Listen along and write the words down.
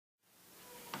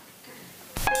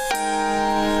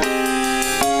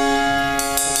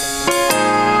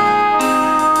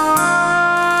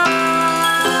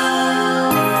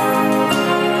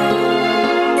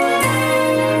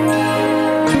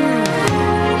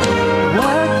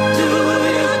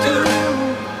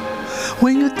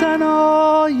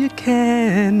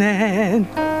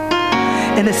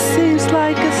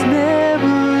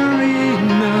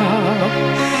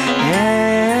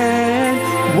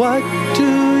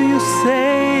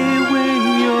say when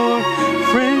your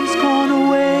friend's gone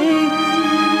away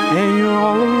and you're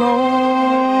all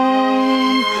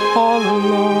alone, all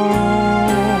alone?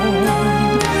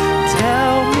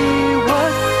 Tell me,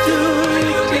 what do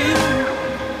you do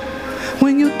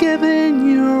when you're giving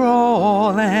your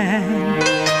all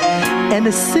and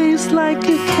it seems like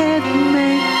you can't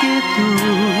make it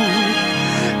through?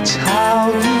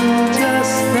 Child, you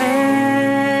just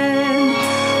stand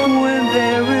when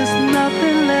there is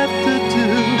nothing left to do.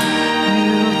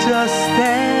 You just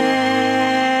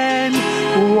stand,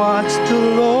 watch the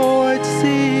Lord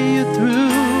see you through.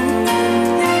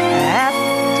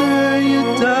 After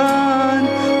you've done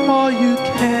all you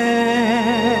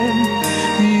can,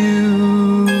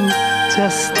 you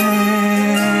just stand.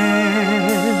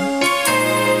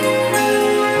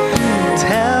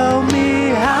 Tell me,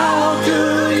 how do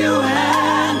you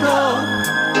handle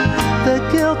the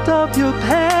guilt of your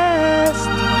past?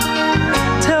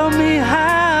 Tell me,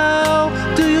 how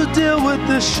do you deal with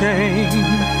the shame?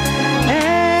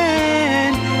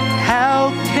 And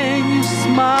how can you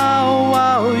smile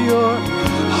while your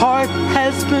heart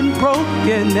has been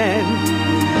broken and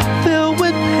filled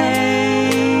with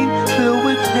pain, filled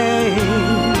with pain?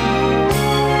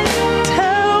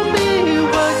 Tell me,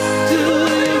 what do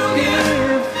you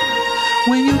give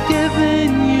when you're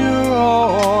giving your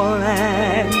all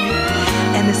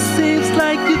and it seems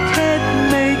like you can't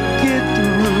make it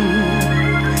through?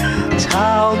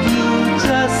 Child, you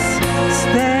just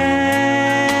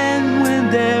stand when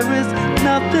there is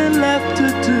nothing left to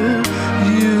do.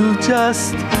 You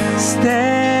just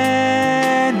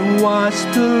stand, watch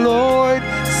the Lord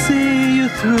see you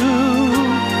through.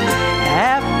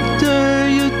 After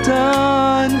you've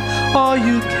done all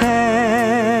you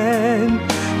can,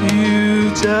 you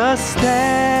just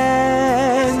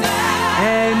stand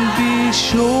and be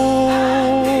sure.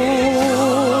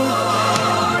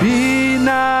 Be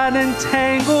not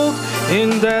entangled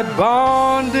in that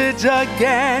bondage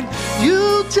again.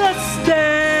 You just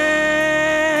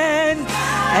stand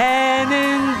and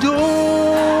endure.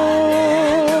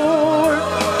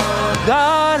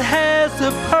 God has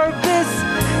a purpose.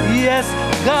 Yes,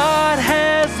 God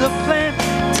has a plan.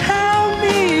 Tell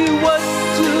me, what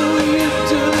do you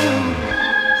do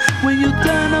when you've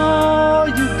done all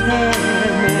you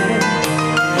can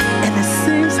and it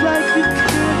seems like you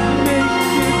can't make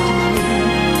it through?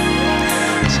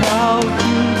 Child,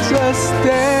 you just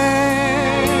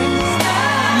stand.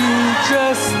 You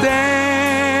just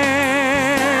stand.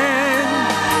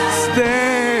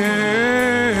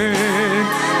 Stand.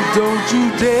 Don't you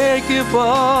dare give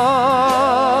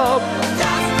up.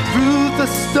 Through the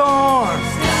storm,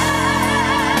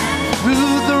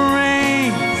 through the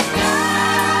rain,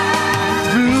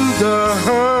 through the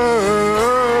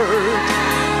hurt,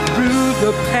 through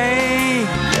the pain.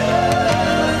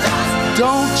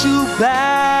 Don't you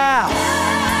bow,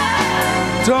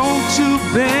 don't you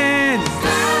bend,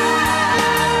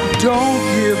 don't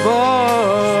give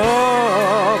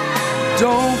up,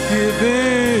 don't give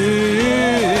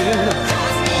in.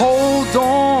 Hold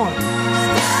on,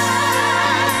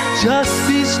 just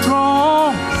be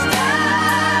strong.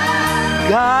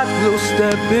 God will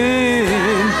step in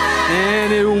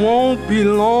and it won't be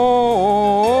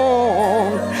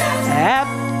long.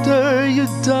 After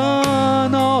you've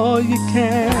done all you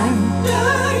can,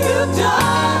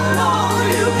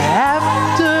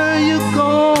 after you've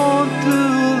gone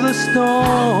through the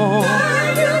storm,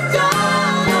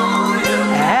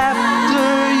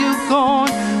 after you've gone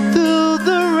through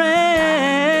the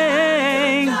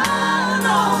rain,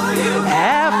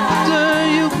 after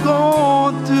you've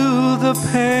gone through the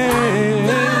pain,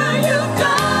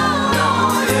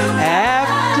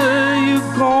 after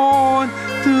you've gone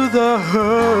through the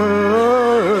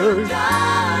hurt,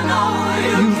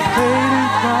 you prayed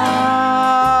and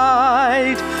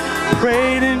cried,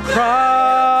 prayed and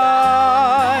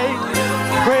cried,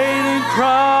 prayed and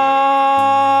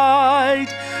cried,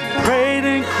 prayed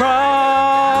and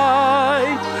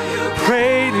cried,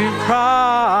 prayed and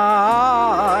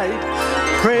cried,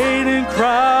 prayed and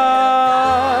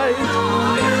cried.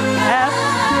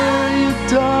 After you've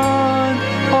done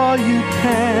all you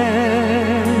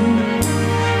can,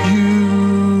 you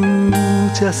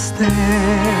just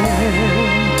stand.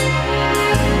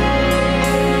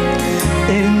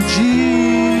 In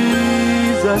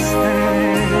Jesus'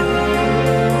 name,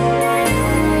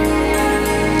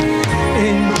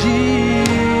 in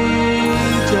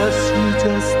Jesus, you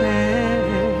just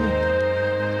stand.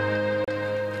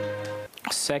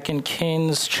 2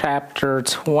 Kings chapter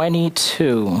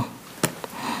 22.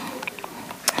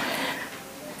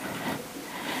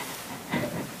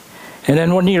 And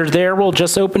then when you're there, we'll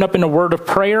just open up in a word of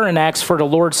prayer and ask for the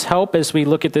Lord's help as we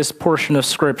look at this portion of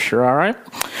Scripture, all right?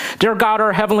 Dear God,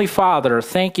 our Heavenly Father,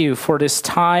 thank you for this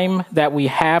time that we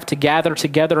have to gather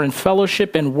together in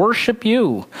fellowship and worship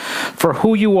you for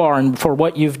who you are and for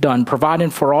what you've done,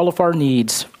 providing for all of our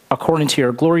needs according to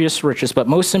your glorious riches, but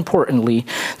most importantly,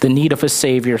 the need of a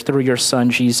Savior through your Son,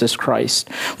 Jesus Christ.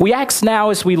 We ask now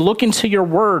as we look into your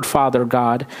word, Father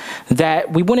God,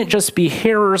 that we wouldn't just be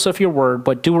hearers of your word,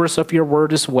 but doers of your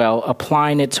word as well,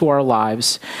 applying it to our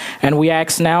lives. And we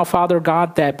ask now, Father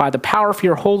God, that by the power of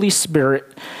your Holy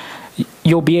Spirit,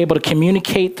 you'll be able to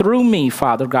communicate through me,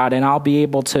 Father God, and I'll be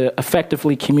able to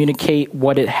effectively communicate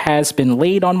what it has been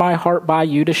laid on my heart by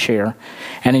you to share.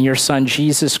 And in your Son,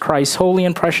 Jesus Christ's holy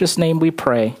and precious name we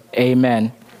pray.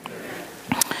 Amen.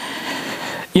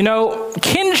 You know,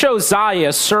 King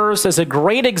Josiah serves as a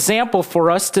great example for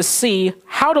us to see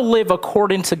how to live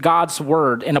according to God's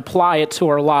word and apply it to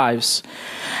our lives.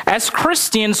 As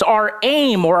Christians, our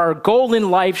aim or our goal in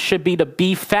life should be to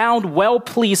be found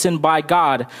well-pleasing by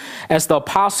God, as the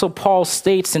Apostle Paul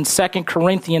states in 2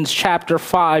 Corinthians chapter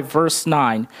 5, verse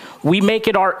 9. We make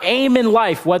it our aim in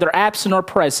life, whether absent or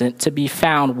present, to be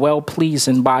found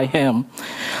well-pleasing by him.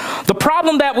 The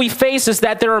problem that we face is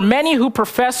that there are many who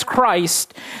profess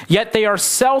Christ, yet they are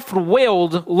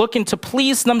self-willed, looking to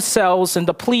please themselves and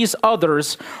to please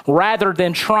others rather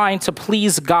than trying to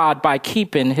please God by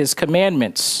keeping his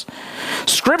commandments.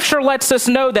 Scripture lets us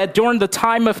know that during the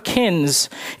time of kings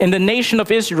in the nation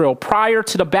of Israel, prior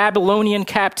to the Babylonian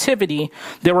captivity,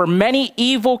 there were many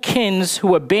evil kings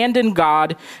who abandoned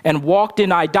God and walked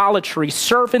in idolatry,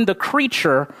 serving the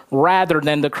creature rather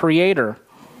than the Creator.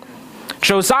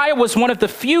 Josiah was one of the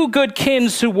few good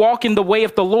kings who walk in the way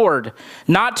of the Lord,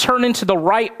 not turning to the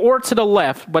right or to the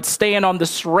left, but staying on the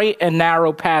straight and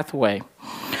narrow pathway.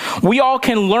 We all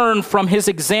can learn from his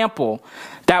example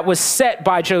that was set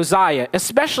by Josiah,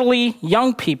 especially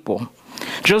young people.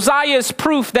 Josiah is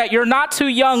proof that you're not too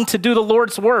young to do the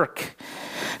Lord's work.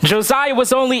 Josiah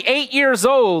was only 8 years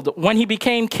old when he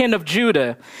became king of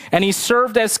Judah, and he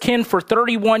served as king for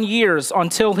 31 years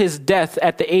until his death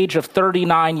at the age of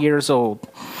 39 years old.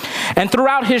 And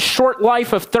throughout his short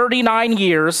life of 39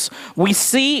 years, we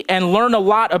see and learn a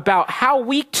lot about how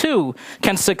we too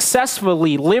can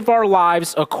successfully live our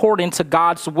lives according to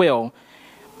God's will.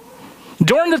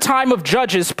 During the time of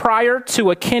Judges, prior to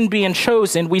a king being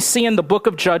chosen, we see in the book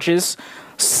of Judges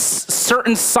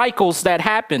certain cycles that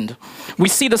happened. We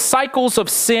see the cycles of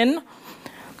sin.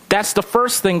 That's the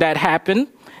first thing that happened.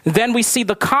 Then we see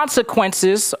the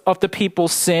consequences of the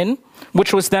people's sin,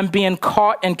 which was them being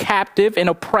caught and captive and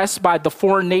oppressed by the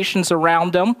foreign nations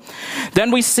around them.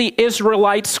 Then we see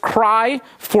Israelites cry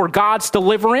for God's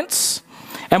deliverance.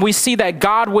 And we see that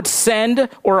God would send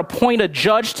or appoint a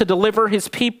judge to deliver his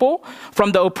people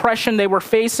from the oppression they were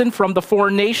facing from the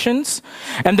foreign nations.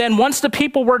 And then once the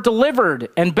people were delivered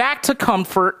and back to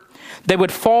comfort, they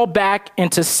would fall back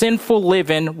into sinful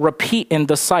living, repeating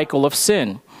the cycle of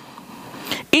sin.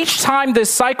 Each time this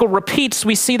cycle repeats,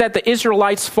 we see that the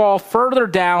Israelites fall further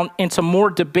down into more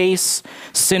debased,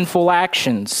 sinful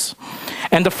actions.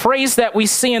 And the phrase that we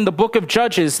see in the book of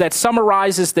Judges that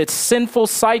summarizes that sinful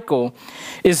cycle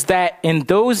is that in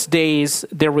those days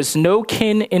there was no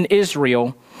king in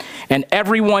Israel, and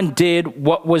everyone did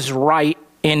what was right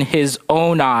in his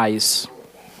own eyes.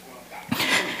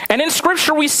 And in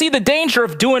Scripture, we see the danger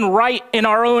of doing right in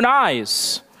our own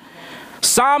eyes.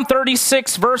 Psalm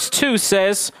 36 verse 2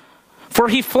 says, "For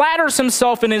he flatters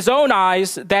himself in his own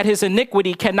eyes that his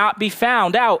iniquity cannot be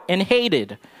found out and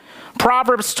hated."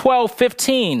 Proverbs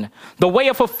 12:15, "The way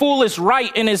of a fool is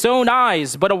right in his own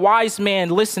eyes, but a wise man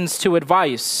listens to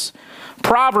advice."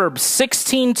 Proverbs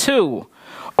 16:2,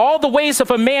 "All the ways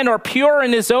of a man are pure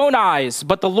in his own eyes,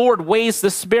 but the Lord weighs the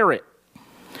spirit."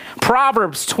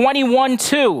 Proverbs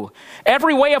 21:2,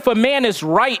 "Every way of a man is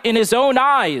right in his own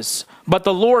eyes, but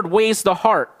the Lord weighs the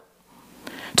heart."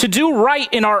 To do right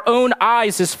in our own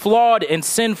eyes is flawed and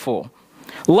sinful.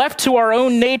 Left to our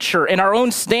own nature and our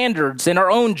own standards and our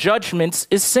own judgments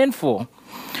is sinful.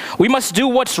 We must do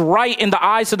what's right in the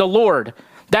eyes of the Lord.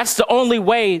 That's the only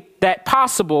way that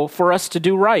possible for us to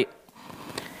do right.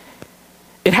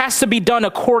 It has to be done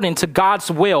according to God's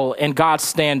will and God's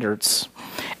standards.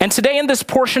 And today in this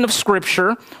portion of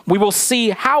Scripture, we will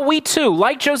see how we too,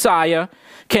 like Josiah,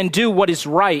 can do what is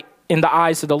right in the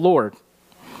eyes of the Lord.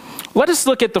 Let us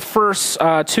look at the first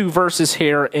two verses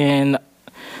here in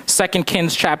 2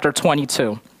 Kings chapter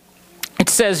 22. It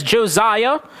says,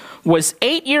 "Josiah was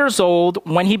 8 years old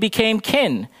when he became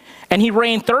king, and he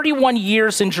reigned 31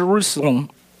 years in Jerusalem.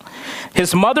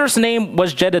 His mother's name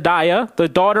was Jedidiah, the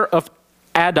daughter of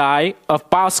Adai of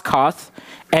Boskoth,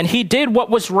 and he did what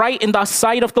was right in the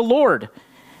sight of the Lord,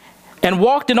 and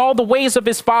walked in all the ways of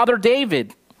his father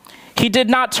David. He did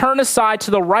not turn aside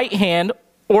to the right hand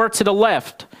or to the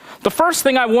left. The first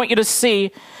thing I want you to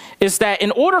see is that in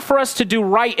order for us to do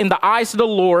right in the eyes of the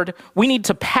Lord, we need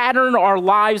to pattern our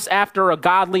lives after a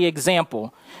godly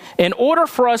example. In order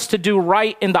for us to do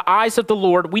right in the eyes of the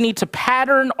Lord, we need to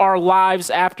pattern our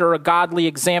lives after a godly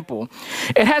example.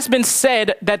 It has been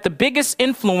said that the biggest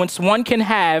influence one can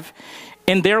have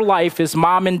in their life is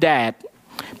mom and dad.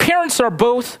 Parents are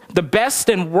both the best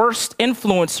and worst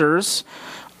influencers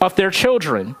of their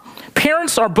children.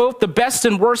 Parents are both the best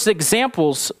and worst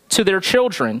examples to their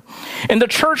children. In the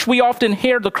church, we often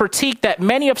hear the critique that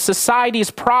many of society's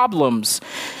problems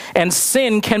and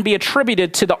sin can be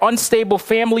attributed to the unstable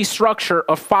family structure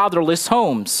of fatherless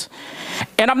homes.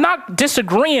 And I'm not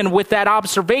disagreeing with that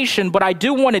observation, but I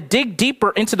do want to dig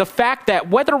deeper into the fact that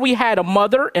whether we had a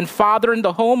mother and father in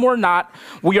the home or not,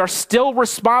 we are still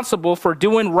responsible for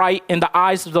doing right in the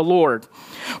eyes of the Lord.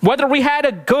 Whether we had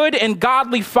a good and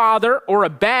godly father or a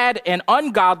bad and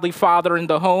ungodly father in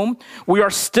the home, we are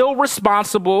still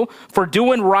responsible for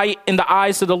doing right in the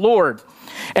eyes of the Lord.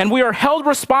 And we are held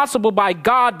responsible by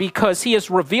God because he has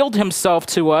revealed himself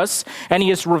to us and he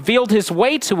has revealed his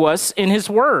way to us in his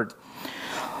word.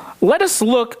 Let us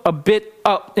look a bit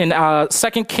up in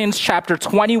 2 Kings chapter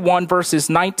 21, verses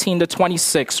 19 to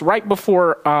 26, right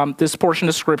before this portion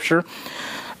of scripture.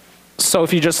 So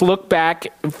if you just look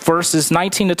back, verses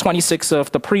 19 to 26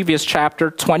 of the previous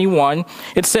chapter, 21,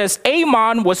 it says,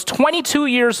 Amon was 22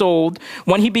 years old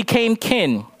when he became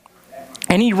king,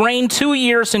 and he reigned 2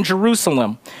 years in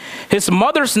Jerusalem. His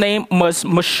mother's name was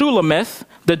Meshullemeth,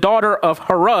 the daughter of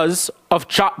Haruz of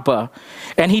Jotbah,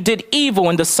 and he did evil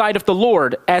in the sight of the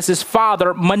Lord, as his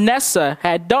father Manasseh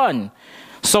had done.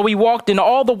 So he walked in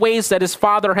all the ways that his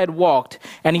father had walked,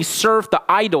 and he served the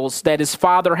idols that his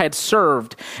father had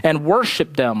served, and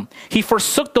worshipped them. He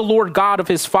forsook the Lord God of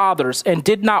his fathers, and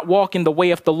did not walk in the way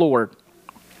of the Lord.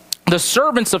 The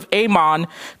servants of Amon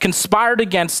conspired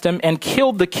against him, and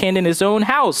killed the king in his own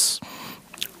house.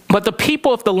 But the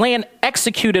people of the land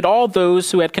executed all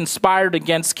those who had conspired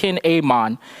against King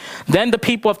Amon. Then the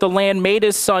people of the land made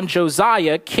his son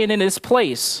Josiah king in his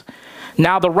place.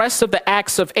 Now the rest of the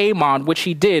acts of Amon, which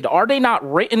he did, are they not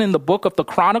written in the book of the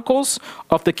Chronicles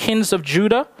of the kings of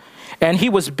Judah? And he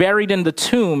was buried in the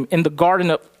tomb in the garden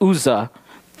of Uzzah.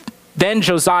 Then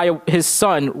Josiah, his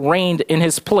son, reigned in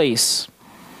his place.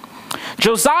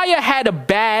 Josiah had a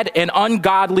bad and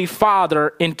ungodly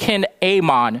father in King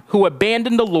Amon, who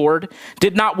abandoned the Lord,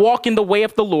 did not walk in the way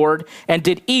of the Lord, and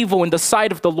did evil in the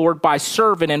sight of the Lord by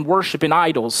serving and worshiping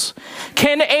idols.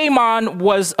 King Amon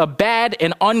was a bad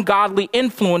and ungodly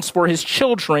influence for his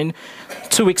children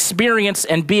to experience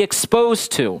and be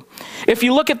exposed to. If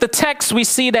you look at the text, we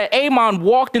see that Amon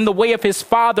walked in the way of his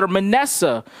father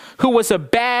Manasseh, who was a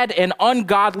bad and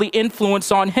ungodly influence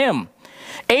on him.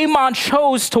 Amon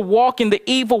chose to walk in the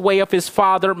evil way of his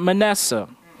father Manasseh.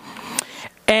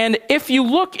 And if you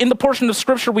look in the portion of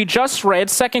scripture we just read,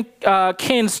 2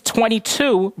 Kings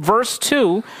 22, verse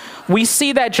 2, we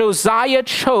see that Josiah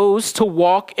chose to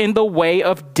walk in the way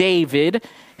of David,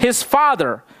 his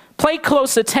father. Pay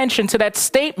close attention to that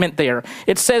statement there.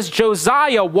 It says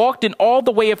Josiah walked in all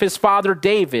the way of his father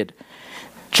David.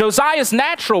 Josiah's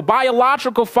natural,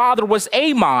 biological father was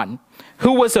Amon,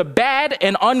 who was a bad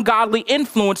and ungodly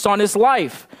influence on his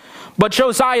life. But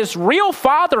Josiah's real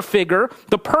father figure,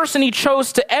 the person he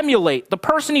chose to emulate, the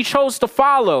person he chose to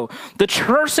follow, the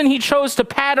person he chose to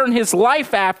pattern his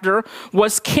life after,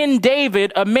 was King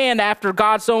David, a man after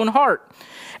God's own heart.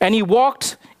 And he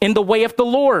walked in the way of the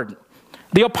Lord.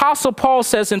 The Apostle Paul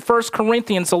says in 1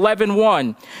 Corinthians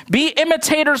 11:1, be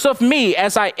imitators of me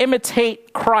as I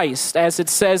imitate Christ, as it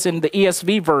says in the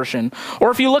ESV version.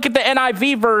 Or if you look at the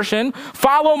NIV version,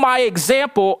 follow my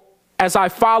example as I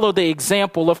follow the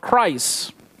example of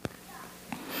Christ.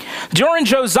 During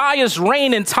Josiah's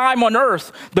reign and time on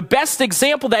earth, the best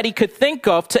example that he could think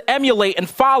of to emulate and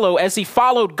follow as he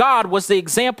followed God was the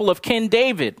example of King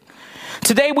David.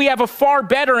 Today we have a far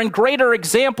better and greater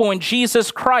example in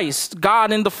Jesus Christ,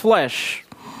 God in the flesh.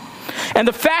 And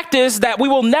the fact is that we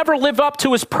will never live up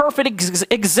to his perfect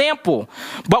example,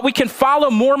 but we can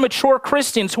follow more mature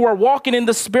Christians who are walking in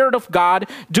the Spirit of God,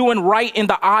 doing right in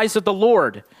the eyes of the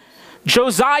Lord.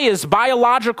 Josiah's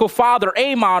biological father,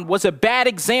 Amon, was a bad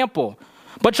example,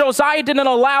 but Josiah didn't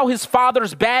allow his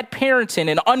father's bad parenting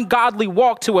and ungodly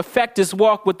walk to affect his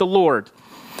walk with the Lord.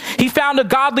 He found a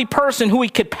godly person who he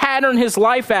could pattern his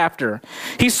life after.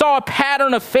 He saw a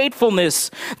pattern of faithfulness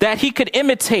that he could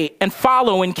imitate and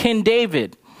follow in King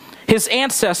David. his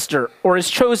ancestor, or his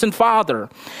chosen father.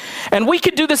 And we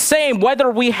could do the same whether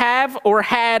we have or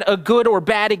had a good or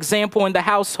bad example in the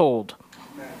household.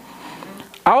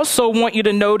 I also want you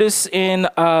to notice in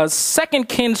 2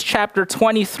 Kings chapter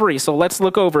 23. So let's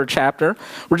look over a chapter.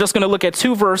 We're just going to look at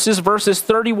two verses, verses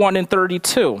 31 and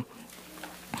 32.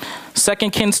 2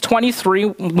 Kings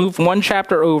 23, move one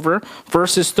chapter over,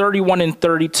 verses 31 and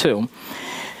 32.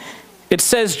 It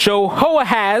says,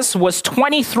 Jehoahaz was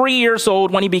 23 years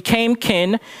old when he became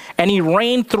king, and he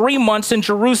reigned 3 months in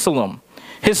Jerusalem.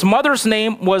 His mother's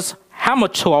name was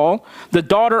Hamutal, the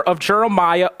daughter of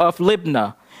Jeremiah of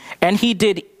Libnah. And he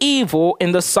did evil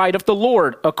in the sight of the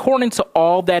Lord, according to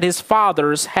all that his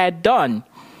fathers had done.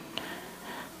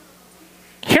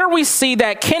 Here we see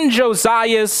that King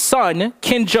Josiah's son,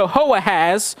 King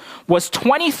Jehoahaz, was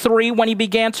 23 when he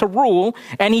began to rule,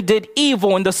 and he did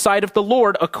evil in the sight of the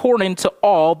Lord, according to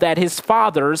all that his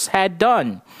fathers had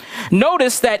done.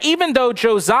 Notice that even though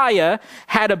Josiah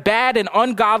had a bad and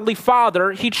ungodly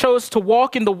father, he chose to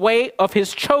walk in the way of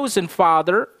his chosen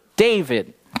father,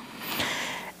 David.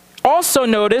 Also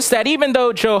notice that even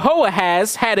though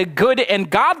Jehoahaz had a good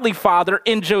and godly father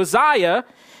in Josiah,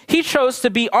 he chose to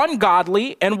be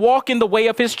ungodly and walk in the way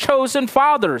of his chosen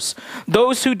fathers,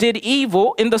 those who did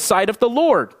evil in the sight of the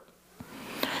Lord.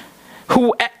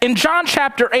 Who, in John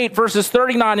chapter 8, verses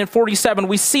 39 and 47,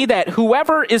 we see that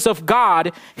whoever is of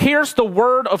God hears the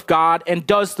word of God and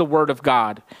does the word of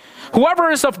God. Whoever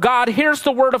is of God hears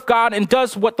the word of God and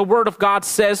does what the word of God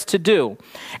says to do.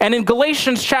 And in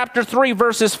Galatians chapter 3,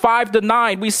 verses 5 to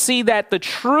 9, we see that the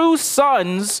true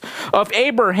sons of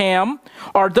Abraham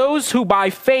are those who by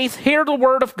faith hear the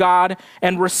word of God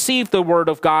and receive the word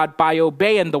of God by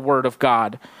obeying the word of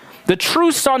God. The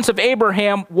true sons of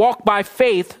Abraham walk by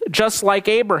faith just like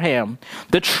Abraham.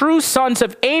 The true sons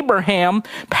of Abraham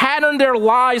pattern their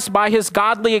lives by his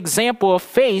godly example of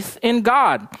faith in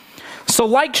God. So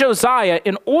like Josiah,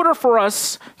 in order for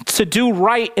us to do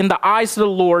right in the eyes of the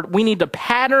Lord, we need to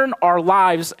pattern our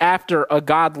lives after a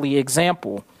godly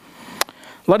example.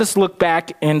 Let us look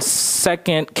back in 2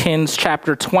 Kings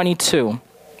chapter 22. I'm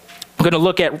going to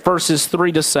look at verses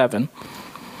 3 to 7.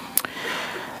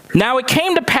 Now it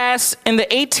came to pass in the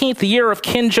 18th year of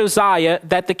King Josiah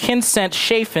that the king sent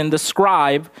Shaphan the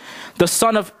scribe, the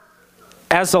son of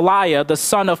Azaliah, the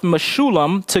son of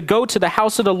Meshullam, to go to the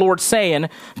house of the Lord, saying,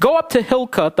 Go up to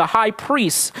Hilkiah the high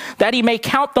priest, that he may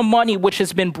count the money which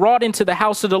has been brought into the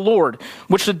house of the Lord,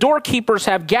 which the doorkeepers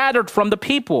have gathered from the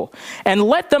people, and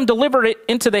let them deliver it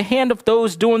into the hand of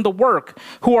those doing the work,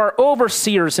 who are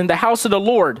overseers in the house of the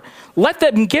Lord. Let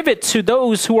them give it to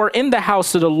those who are in the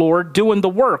house of the Lord doing the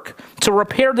work, to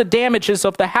repair the damages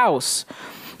of the house,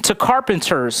 to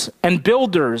carpenters and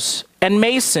builders and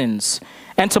masons,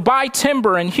 and to buy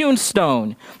timber and hewn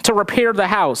stone to repair the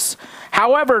house.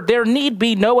 However, there need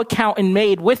be no accounting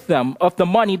made with them of the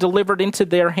money delivered into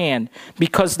their hand,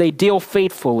 because they deal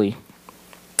faithfully.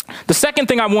 The second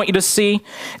thing I want you to see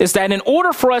is that in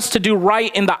order for us to do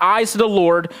right in the eyes of the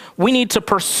Lord, we need to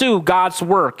pursue God's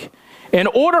work. In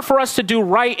order for us to do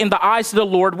right in the eyes of the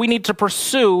Lord, we need to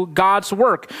pursue God's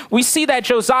work. We see that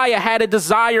Josiah had a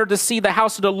desire to see the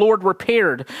house of the Lord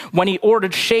repaired when he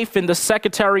ordered Shaphan, the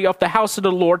secretary of the house of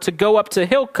the Lord, to go up to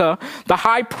Hilkiah, the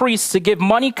high priest, to give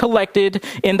money collected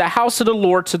in the house of the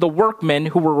Lord to the workmen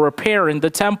who were repairing the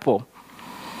temple.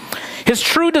 His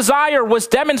true desire was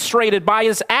demonstrated by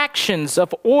his actions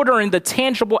of ordering the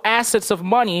tangible assets of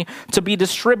money to be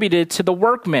distributed to the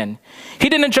workmen. He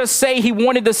didn't just say he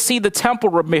wanted to see the temple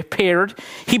repaired.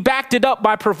 He backed it up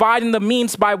by providing the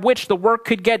means by which the work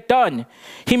could get done.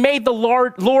 He made the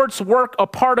Lord's work a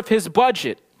part of his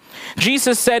budget.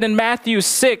 Jesus said in Matthew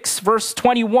 6, verse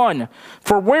 21,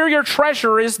 For where your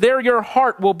treasure is, there your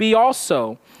heart will be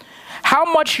also.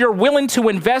 How much you're willing to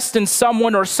invest in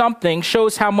someone or something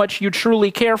shows how much you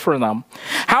truly care for them.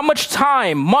 How much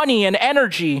time, money, and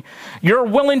energy you're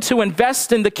willing to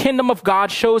invest in the kingdom of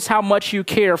God shows how much you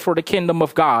care for the kingdom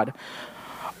of God.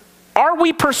 Are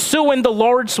we pursuing the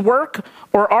Lord's work,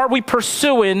 or are we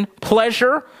pursuing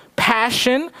pleasure,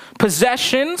 passion,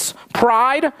 possessions,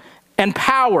 pride, and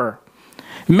power?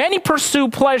 Many pursue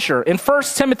pleasure. In 1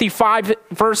 Timothy 5,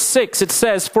 verse 6, it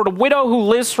says, For the widow who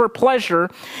lives for pleasure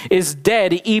is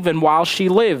dead even while she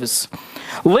lives.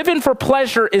 Living for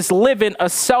pleasure is living a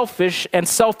selfish and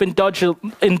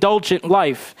self-indulgent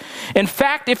life. In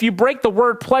fact, if you break the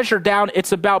word pleasure down,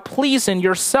 it's about pleasing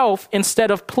yourself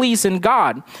instead of pleasing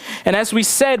God. And as we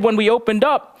said when we opened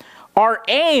up, our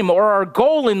aim or our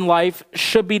goal in life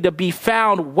should be to be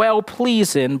found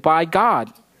well-pleasing by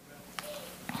God.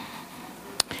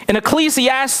 In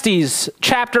Ecclesiastes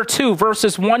chapter 2,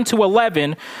 verses 1 to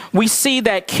 11, we see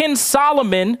that King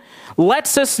Solomon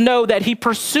lets us know that he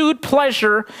pursued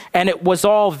pleasure and it was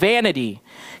all vanity.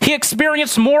 He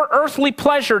experienced more earthly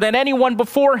pleasure than anyone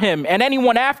before him and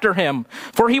anyone after him,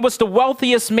 for he was the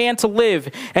wealthiest man to live,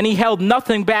 and he held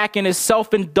nothing back in his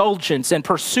self-indulgence and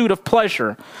pursuit of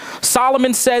pleasure.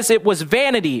 Solomon says it was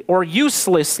vanity or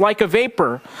useless like a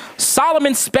vapor.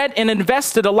 Solomon spent and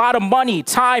invested a lot of money,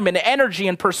 time, and energy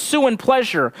in pursuing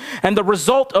pleasure, and the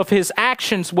result of his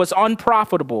actions was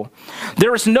unprofitable.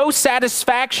 There is no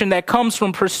satisfaction that comes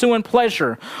from pursuing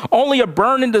pleasure, only a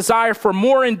burning desire for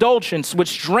more indulgence,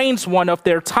 which drains one of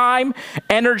their time,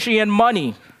 energy, and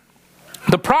money.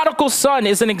 The prodigal son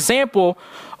is an example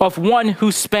of one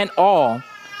who spent all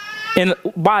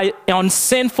on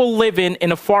sinful living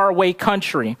in a faraway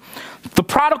country. The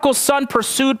prodigal son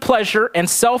pursued pleasure and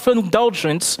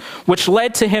self-indulgence, which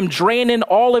led to him draining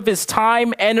all of his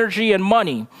time, energy, and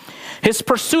money. His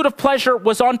pursuit of pleasure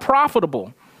was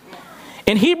unprofitable.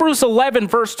 In Hebrews 11,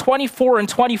 verse 24 and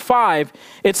 25,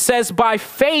 it says, "By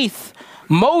faith,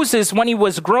 Moses, when he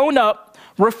was grown up,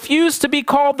 refused to be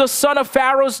called the son of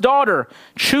Pharaoh's daughter,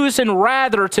 choosing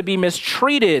rather to be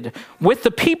mistreated with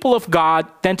the people of God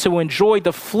than to enjoy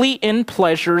the fleeting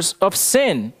pleasures of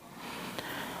sin."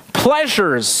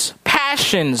 Pleasures,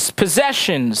 passions,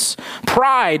 possessions,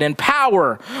 pride, and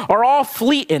power are all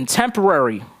fleeting,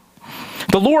 temporary.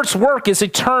 The Lord's work is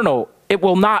eternal. It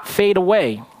will not fade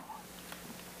away.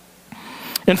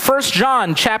 In 1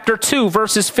 John chapter 2,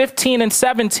 verses 15 and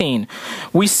 17,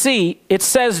 we see it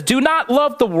says, "Do not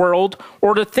love the world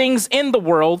or the things in the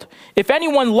world. If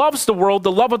anyone loves the world,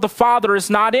 the love of the Father is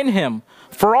not in him.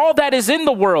 For all that is in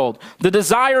the world, the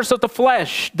desires of the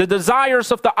flesh, the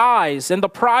desires of the eyes, and the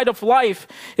pride of life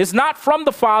is not from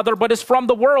the Father, but is from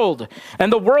the world.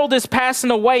 And the world is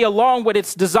passing away along with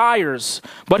its desires.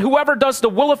 But whoever does the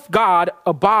will of God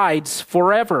abides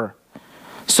forever."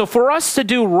 So for us to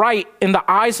do right in the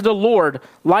eyes of the Lord,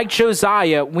 like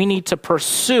Josiah, we need to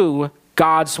pursue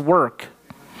God's work.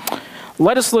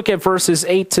 Let us look at verses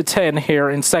 8 to 10 here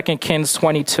in 2 Kings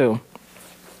 22.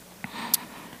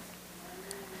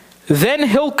 Then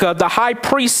Hilkiah the high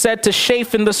priest said to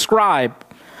Shaphan the scribe,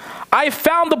 "I have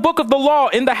found the book of the law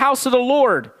in the house of the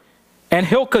Lord." And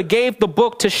Hilkiah gave the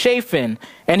book to Shaphan,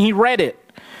 and he read it.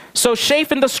 So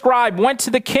Shaphan the scribe went to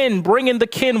the king, bringing the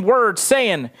king word,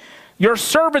 saying, "Your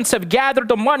servants have gathered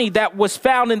the money that was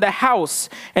found in the house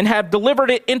and have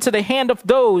delivered it into the hand of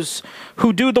those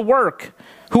who do the work,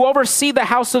 who oversee the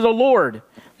house of the Lord."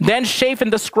 Then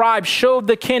Shaphan the scribe showed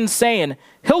the king, saying,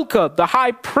 "Hilkiah the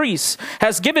high priest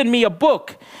has given me a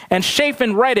book." And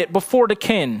Shaphan read it before the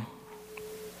king.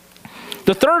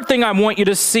 The third thing I want you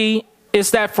to see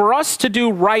is that for us to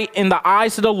do right in the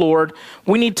eyes of the Lord,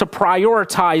 we need to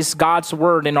prioritize God's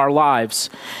word in our lives.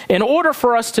 In order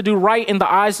for us to do right in the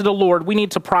eyes of the Lord, we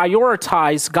need to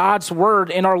prioritize God's word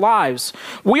in our lives.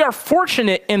 We are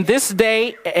fortunate in this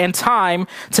day and time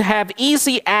to have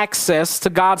easy access to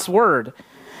God's word.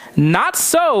 Not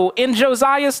so in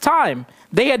Josiah's time.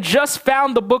 They had just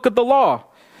found the book of the law.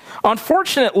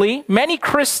 Unfortunately, many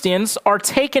Christians are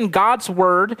taking God's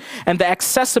word and the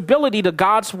accessibility to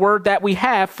God's word that we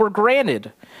have for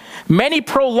granted. Many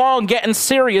prolong getting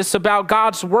serious about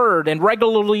God's word and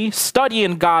regularly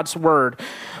studying God's word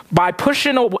by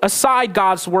pushing aside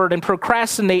God's word and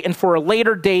procrastinating for a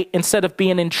later date instead of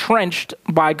being entrenched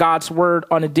by God's word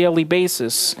on a daily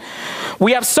basis.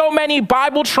 We have so many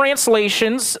Bible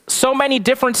translations, so many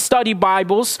different study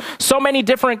Bibles, so many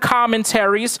different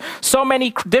commentaries, so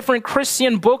many different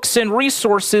Christian books and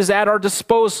resources at our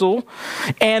disposal.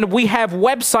 And we have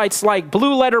websites like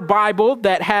Blue Letter Bible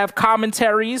that have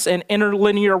commentaries and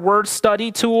interlinear word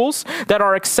study tools that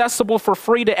are accessible for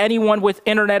free to anyone with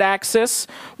internet access.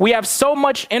 We have so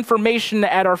much information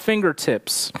at our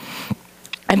fingertips.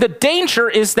 And the danger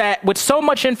is that with so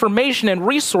much information and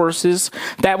resources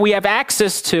that we have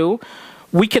access to,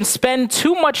 we can spend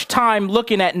too much time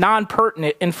looking at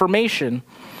non-pertinent information.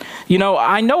 You know,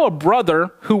 I know a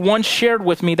brother who once shared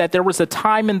with me that there was a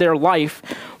time in their life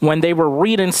when they were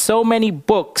reading so many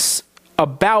books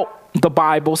about the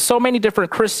Bible, so many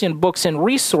different Christian books and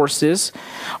resources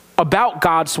about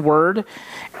God's word,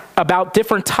 about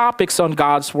different topics on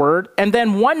God's word. And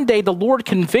then one day the Lord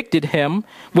convicted him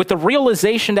with the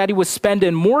realization that he was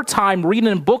spending more time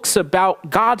reading books about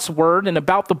God's word and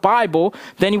about the Bible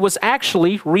than he was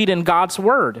actually reading God's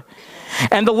word.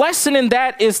 And the lesson in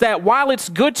that is that while it's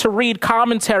good to read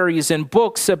commentaries and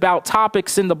books about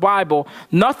topics in the Bible,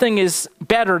 nothing is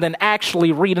better than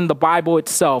actually reading the Bible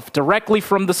itself directly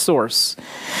from the source.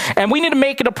 And we need to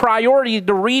make it a priority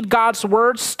to read God's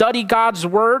word, study God's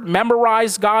word,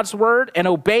 memorize God's word, and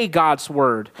obey God's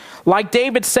word. Like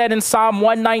David said in Psalm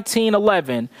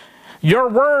 119:11, your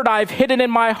word I've hidden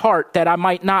in my heart that I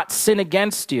might not sin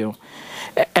against you.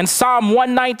 And Psalm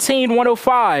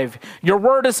 119:105, your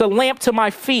word is a lamp to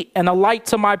my feet and a light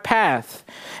to my path.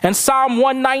 And Psalm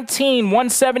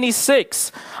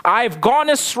 119:176, I have gone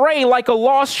astray like a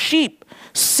lost sheep.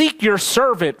 Seek your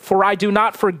servant, for I do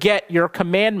not forget your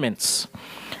commandments.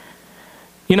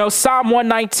 You know, Psalm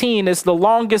 119 is the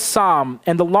longest psalm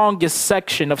and the longest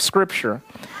section of Scripture.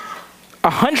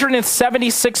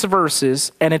 176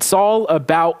 verses, and it's all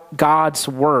about God's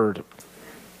word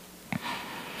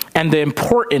and the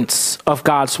importance of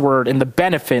God's word and the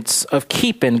benefits of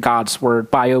keeping God's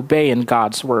word by obeying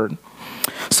God's word.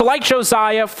 So like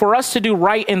Josiah, for us to do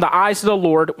right in the eyes of the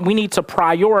Lord, we need to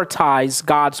prioritize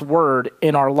God's word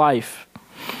in our life.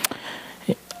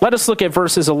 Let us look at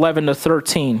verses 11 to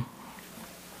 13.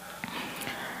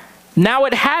 Now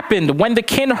it happened when the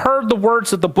king heard the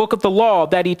words of the book of the law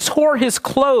that he tore his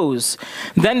clothes.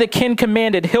 Then the king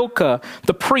commanded Hilkiah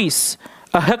the priest,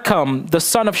 Ahikam the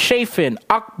son of Shaphan,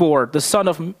 Achbor the son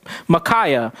of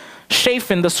Micaiah,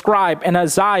 Shaphan the scribe, and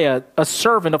Isaiah a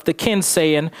servant of the king,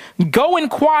 saying, go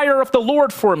inquire of the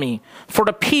Lord for me, for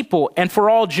the people, and for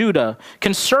all Judah,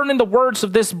 concerning the words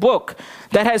of this book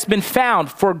that has been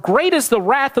found. For great is the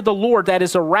wrath of the Lord that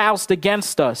is aroused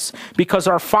against us, because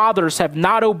our fathers have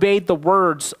not obeyed the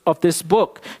words of this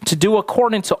book, to do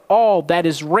according to all that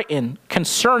is written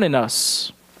concerning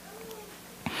us.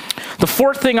 The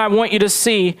fourth thing I want you to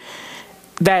see,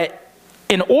 that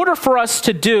in order for us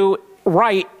to do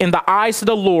right in the eyes of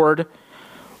the Lord,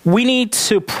 we need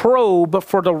to probe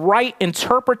for the right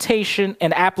interpretation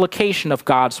and application of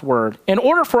God's word. In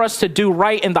order for us to do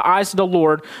right in the eyes of the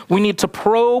Lord, we need to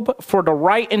probe for the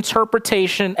right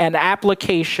interpretation and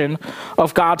application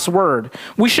of God's word.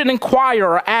 We should inquire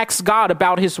or ask God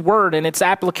about his word and its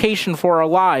application for our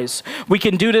lives. We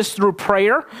can do this through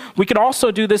prayer. We can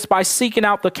also do this by seeking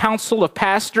out the counsel of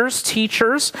pastors,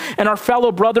 teachers, and our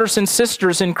fellow brothers and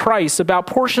sisters in Christ about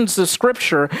portions of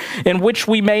scripture in which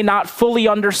we may not fully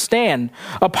understand.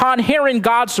 Upon hearing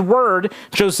God's word,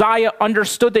 Josiah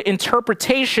understood the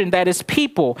interpretation that his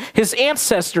people, his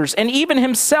ancestors, and even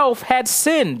himself had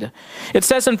sinned. It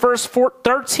says in verse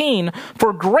 13,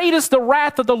 for great is the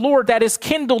wrath of the Lord that is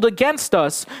kindled against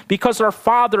us, because our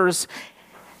fathers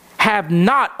have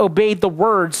not obeyed the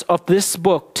words of this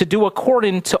book to do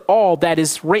according to all that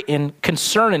is written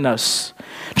concerning us.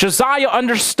 Josiah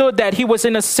understood that he was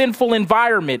in a sinful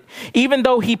environment. Even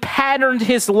though he patterned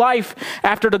his life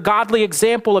after the godly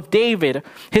example of David,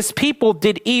 his people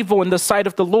did evil in the sight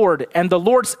of the Lord, and the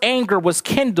Lord's anger was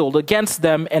kindled against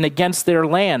them and against their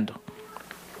land.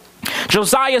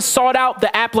 Josiah sought out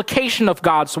the application of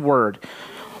God's word.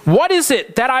 What is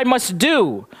it that I must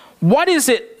do? What is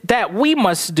it that we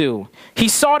must do? He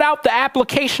sought out the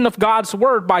application of God's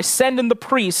word by sending the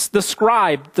priest, the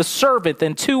scribe, the servant,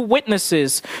 and 2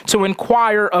 witnesses to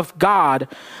inquire of God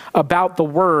about the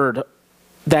word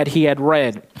that he had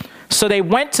read. So they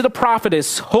went to the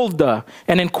prophetess Huldah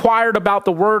and inquired about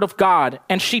the word of God.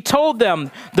 And she told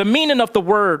them the meaning of the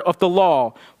word of the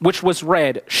law, which was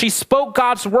read. She spoke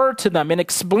God's word to them and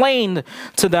explained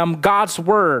to them God's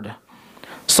word.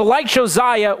 So like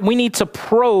Josiah, we need to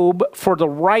probe for the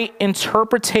right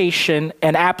interpretation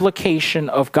and application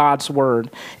of God's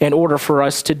word in order for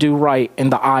us to do right in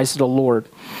the eyes of the Lord.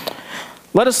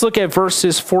 Let us look at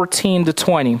verses 14 to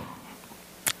 20.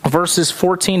 Verses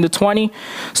 14 to 20.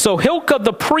 So Hilkiah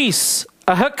the priest,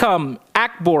 Ahikam,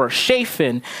 Achbor,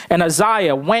 Shaphan, and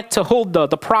Isaiah went to Huldah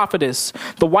the prophetess,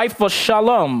 the wife of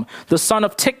Shallum, the son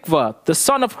of Tikvah, the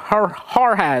son of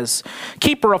Harhaz,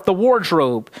 keeper of the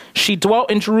wardrobe. She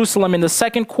dwelt in Jerusalem in the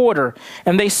 2nd quarter,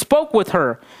 and they spoke with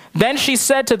her. Then she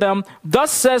said to them,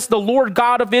 thus says the Lord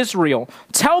God of Israel,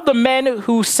 tell the men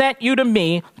who sent you to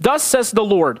me, thus says the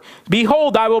Lord,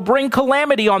 behold, I will bring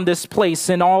calamity on this place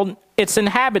and all its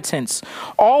inhabitants,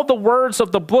 all the words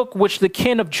of the book which the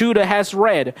king of Judah has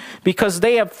read, because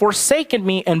they have forsaken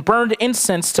me and burned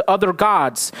incense to other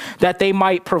gods, that they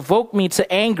might provoke me to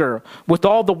anger with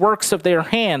all the works of their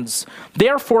hands.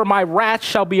 Therefore my wrath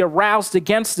shall be aroused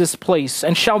against this place,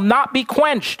 and shall not be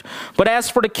quenched. But as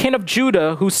for the king of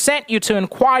Judah, who sent you to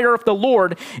inquire of the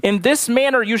Lord, in this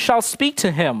manner you shall speak to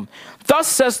him. Thus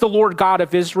says the Lord God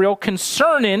of Israel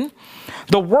concerning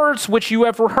the words which you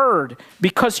have heard,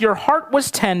 because your heart was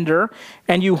tender,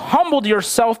 and you humbled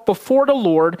yourself before the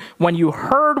Lord when you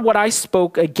heard what I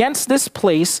spoke against this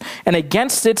place and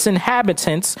against its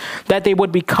inhabitants, that they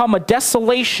would become a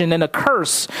desolation and a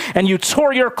curse, and you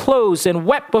tore your clothes and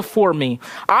wept before me.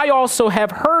 I also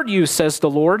have heard you, says the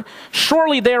Lord.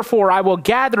 Surely therefore I will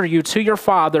gather you to your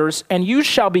fathers, and you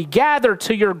shall be gathered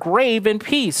to your grave in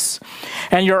peace,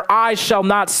 and your eyes shall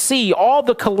not see all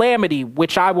the calamity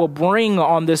which I will bring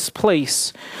on this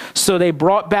place. So they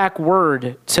brought back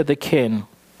word to the king.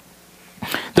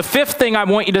 The fifth thing I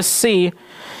want you to see,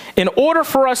 in order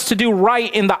for us to do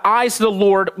right in the eyes of the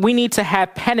Lord, we need to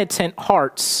have penitent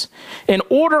hearts. In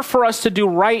order for us to do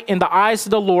right in the eyes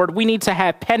of the Lord, we need to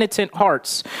have penitent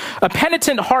hearts. A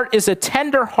penitent heart is a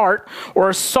tender heart or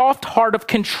a soft heart of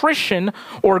contrition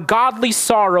or godly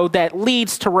sorrow that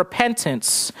leads to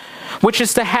repentance, which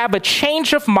is to have a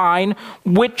change of mind,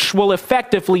 which will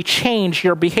effectively change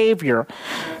your behavior.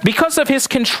 Because of his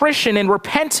contrition and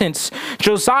repentance,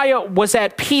 Josiah was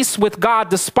at peace with God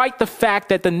despite the fact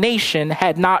that the nation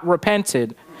had not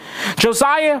repented.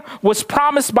 Josiah was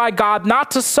promised by God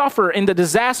not to suffer in the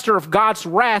disaster of God's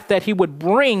wrath that he would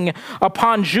bring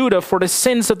upon Judah for the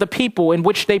sins of the people in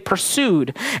which they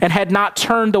pursued and had not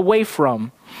turned away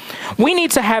from. We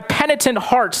need to have penitent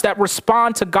hearts that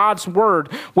respond to God's word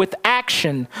with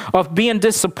action of being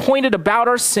disappointed about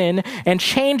our sin and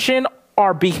changing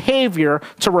our behavior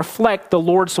to reflect the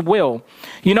Lord's will.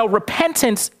 You know,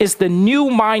 repentance is the new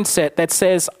mindset that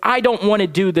says, I don't want to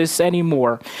do this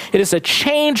anymore. It is a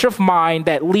change of mind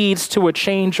that leads to a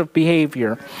change of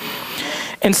behavior.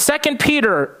 In 2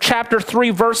 Peter chapter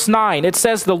 3, verse 9, it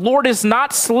says, the Lord is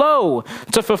not slow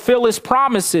to fulfill his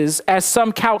promises, as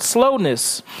some count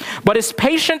slowness, but is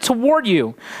patient toward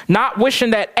you, not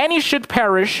wishing that any should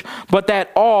perish, but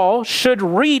that all should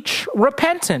reach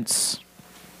repentance.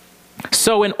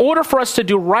 So in order for us to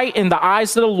do right in the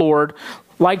eyes of the Lord,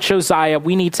 like Josiah,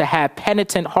 we need to have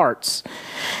penitent hearts.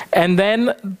 And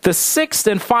then the sixth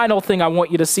and final thing I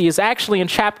want you to see is actually in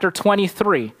chapter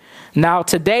 23. Now,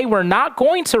 today we're not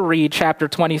going to read chapter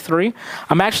 23.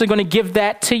 I'm actually going to give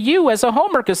that to you as a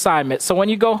homework assignment. So when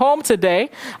you go home today,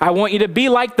 I want you to be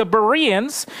like the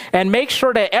Bereans and make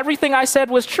sure that everything I said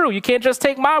was true. You can't just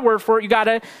take my word for it. You got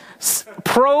to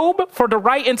probe for the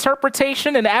right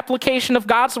interpretation and application of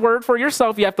God's word for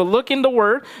yourself. You have to look in the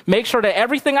word, make sure that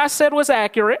everything I said was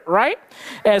accurate, right?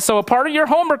 And so a part of your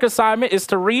homework assignment is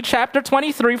to read chapter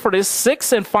 23 for this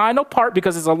sixth and final part,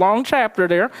 because it's a long chapter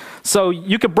there. So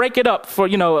you could break it up for,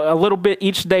 a little bit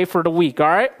each day for the week, all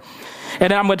right?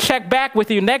 And then I'm going to check back with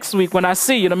you next week when I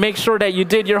see you to make sure that you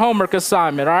did your homework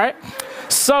assignment, all right?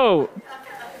 So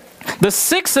the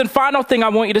sixth and final thing I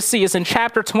want you to see is in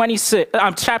chapter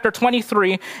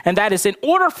 23, and that is, in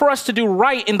order for us to do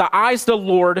right in the eyes of the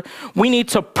Lord, we need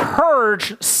to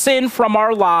purge sin from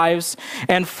our lives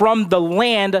and from the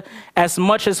land as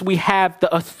much as we have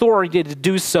the authority to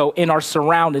do so in our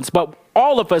surroundings. But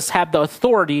all of us have the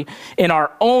authority in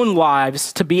our own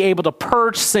lives to be able to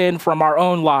purge sin from our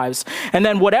own lives. And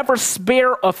then whatever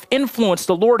sphere of influence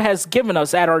the Lord has given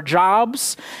us at our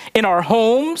jobs, in our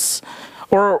homes,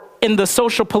 or in the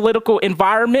social political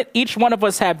environment, each one of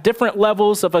us have different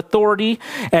levels of authority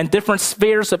and different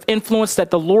spheres of influence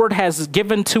that the Lord has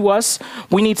given to us.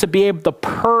 We need to be able to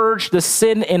purge the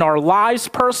sin in our lives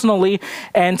personally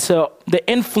and to the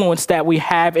influence that we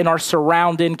have in our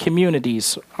surrounding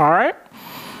communities. All right?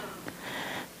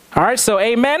 All right, so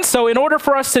amen. So in order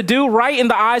for us to do right in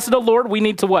the eyes of the Lord, we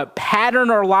need to what? Pattern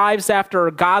our lives after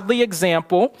a godly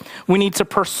example. We need to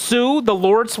pursue the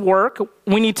Lord's work.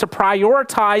 We need to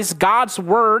prioritize God's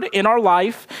word in our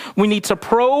life. We need to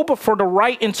probe for the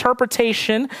right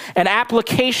interpretation and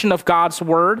application of God's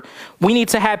word. We need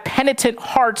to have penitent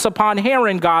hearts upon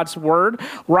hearing God's word,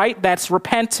 right? That's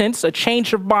repentance, a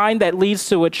change of mind that leads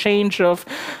to a change of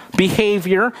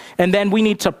behavior. And then we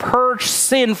need to purge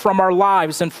sin from our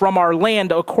lives and from our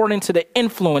land according to the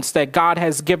influence that God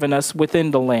has given us within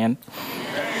the land.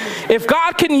 If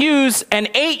God can use an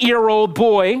 8-year-old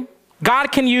boy,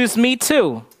 God can use me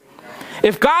too.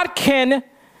 If God can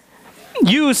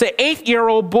use an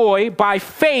 8-year-old boy by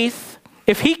faith,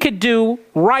 if he could do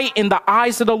right in the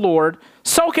eyes of the Lord,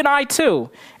 so can I too.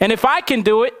 And if I can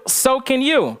do it, so can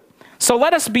you. So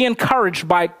let us be encouraged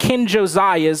by King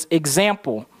Josiah's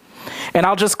example. And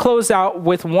I'll just close out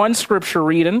with one scripture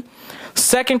reading.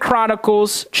 2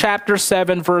 Chronicles chapter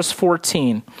 7, verse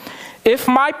 14. If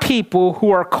my people who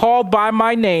are called by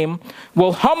my name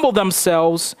will humble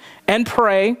themselves and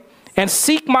pray and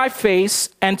seek my face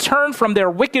and turn from their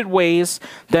wicked ways,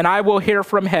 then I will hear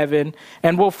from heaven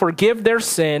and will forgive their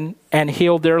sin and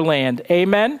heal their land.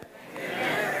 Amen.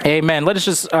 Amen. Let us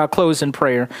just close in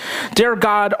prayer. Dear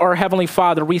God, our Heavenly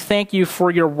Father, we thank you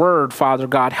for your word, Father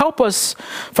God. Help us,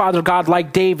 Father God,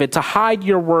 like David, to hide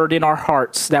your word in our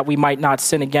hearts that we might not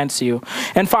sin against you.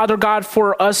 And Father God,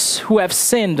 for us who have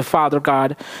sinned, Father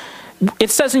God,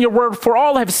 it says in your word, for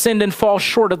all have sinned and fall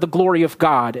short of the glory of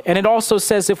God. And it also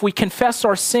says, if we confess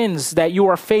our sins, that you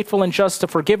are faithful and just to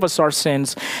forgive us our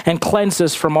sins and cleanse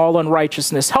us from all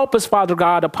unrighteousness. Help us, Father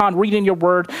God, upon reading your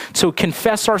word, to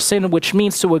confess our sin, which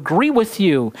means to agree with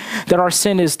you that our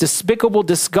sin is despicable,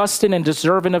 disgusting, and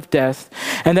deserving of death.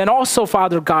 And then also,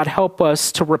 Father God, help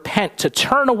us to repent, to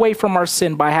turn away from our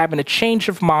sin by having a change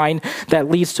of mind that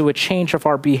leads to a change of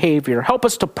our behavior. Help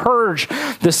us to purge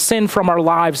the sin from our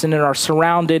lives and in our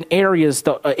surrounding areas,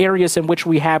 the areas in which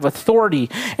we have authority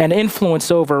and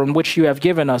influence over, in which you have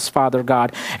given us, Father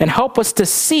God. And help us to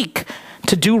seek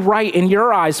to do right in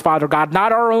your eyes, Father God,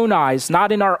 not our own eyes,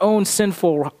 not in our own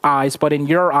sinful eyes, but in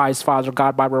your eyes, Father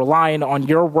God, by relying on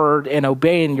your word and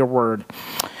obeying your word.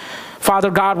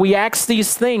 Father God, we ask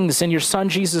these things in your Son,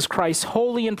 Jesus Christ's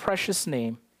holy and precious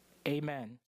name. Amen.